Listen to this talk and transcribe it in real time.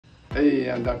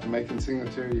Hey, I'm Dr. Macon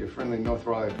Singletary, your friendly North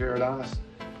Raleigh periodontist.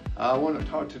 I want to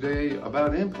talk today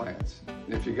about implants.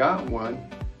 And if you got one,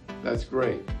 that's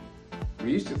great.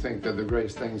 We used to think they're the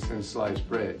greatest thing since sliced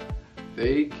bread.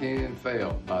 They can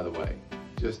fail, by the way.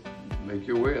 Just make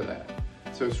you aware of that.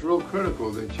 So it's real critical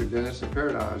that your dentist or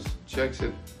periodontist checks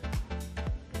it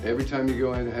every time you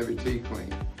go in to have your teeth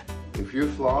cleaned. If you're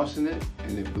flossing it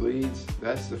and it bleeds,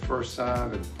 that's the first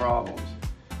sign of problems.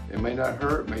 It may not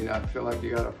hurt, may not feel like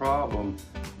you got a problem,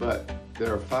 but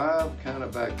there are 5 kind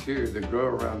of bacteria that grow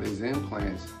around these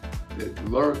implants that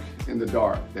lurk in the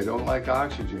dark. They don't like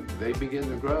oxygen. They begin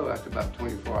to grow after about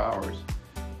 24 hours.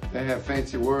 They have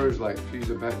fancy words like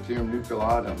Fusobacterium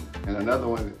nucleatum and another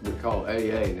one we call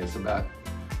AA, and it's about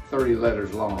 30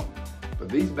 letters long. But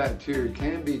these bacteria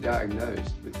can be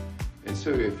diagnosed. And so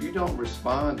if you don't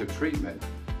respond to treatment,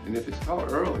 and if it's caught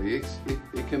early,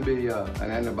 it can be an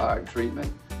antibiotic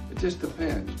treatment. It just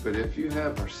depends. But if you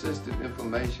have persistent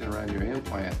inflammation around your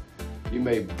implant, you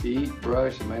may eat,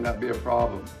 brush, it may not be a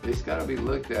problem. It's got to be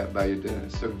looked at by your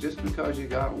dentist. So just because you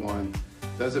got one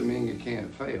doesn't mean you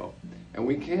can't fail. And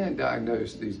we can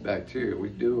diagnose these bacteria. We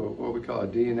do what we call a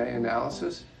DNA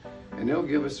analysis, and they'll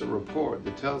give us a report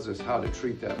that tells us how to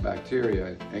treat that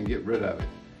bacteria and get rid of it.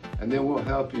 And then we'll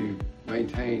help you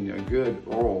maintain a good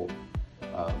oral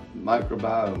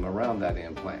microbiome around that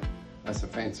implant. That's a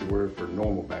fancy word for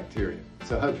normal bacteria.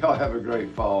 So I hope y'all have a great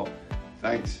fall.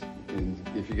 Thanks. And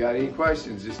if you got any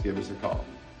questions, just give us a call.